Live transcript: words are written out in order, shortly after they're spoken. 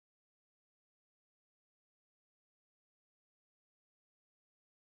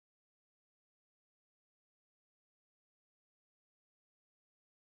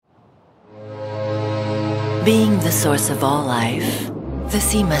Being the source of all life, the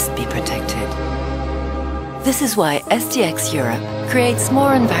sea must be protected. This is why STX Europe creates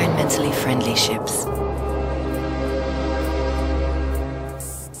more environmentally friendly ships.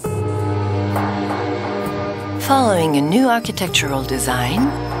 Following a new architectural design,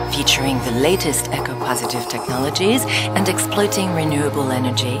 featuring the latest eco-positive technologies and exploiting renewable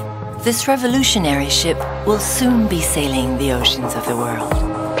energy, this revolutionary ship will soon be sailing the oceans of the world.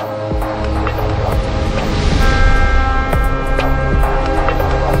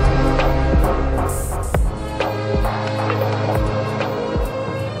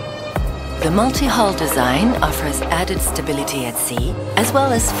 The multi-hull design offers added stability at sea, as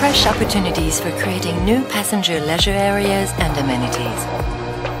well as fresh opportunities for creating new passenger leisure areas and amenities.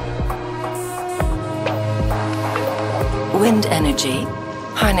 Wind energy,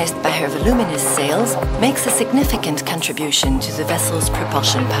 harnessed by her voluminous sails, makes a significant contribution to the vessel's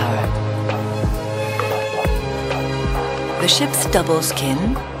propulsion power. The ship's double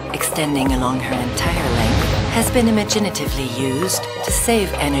skin, extending along her entire length, has been imaginatively used to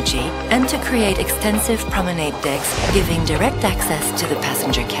save energy and to create extensive promenade decks, giving direct access to the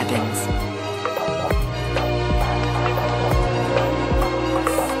passenger cabins.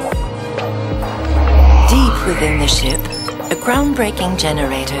 Deep within the ship, a groundbreaking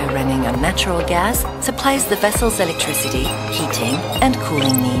generator running on natural gas supplies the vessel's electricity, heating, and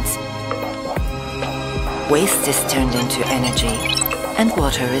cooling needs. Waste is turned into energy, and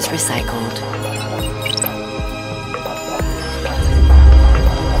water is recycled.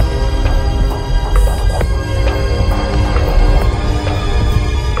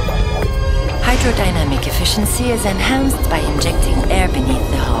 Hydrodynamic efficiency is enhanced by injecting air beneath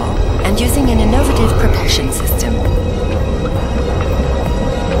the hull and using an innovative propulsion system.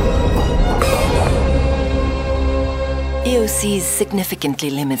 EOC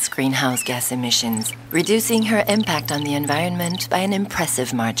significantly limits greenhouse gas emissions, reducing her impact on the environment by an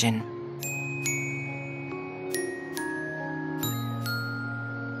impressive margin.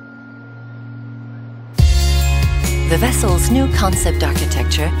 The vessel's new concept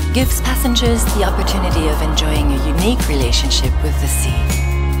architecture gives passengers the opportunity of enjoying a unique relationship with the sea.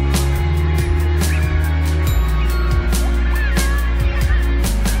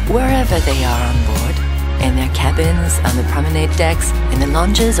 Wherever they are on board, in their cabins, on the promenade decks, in the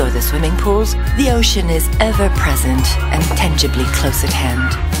lounges or the swimming pools, the ocean is ever present and tangibly close at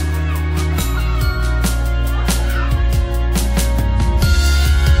hand.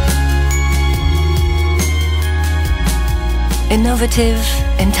 Innovative,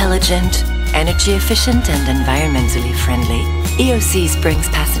 intelligent, energy efficient and environmentally friendly, EOCs brings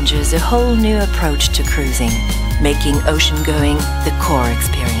passengers a whole new approach to cruising, making ocean-going the core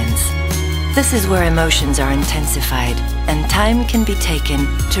experience. This is where emotions are intensified and time can be taken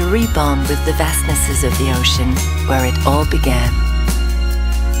to rebond with the vastnesses of the ocean where it all began.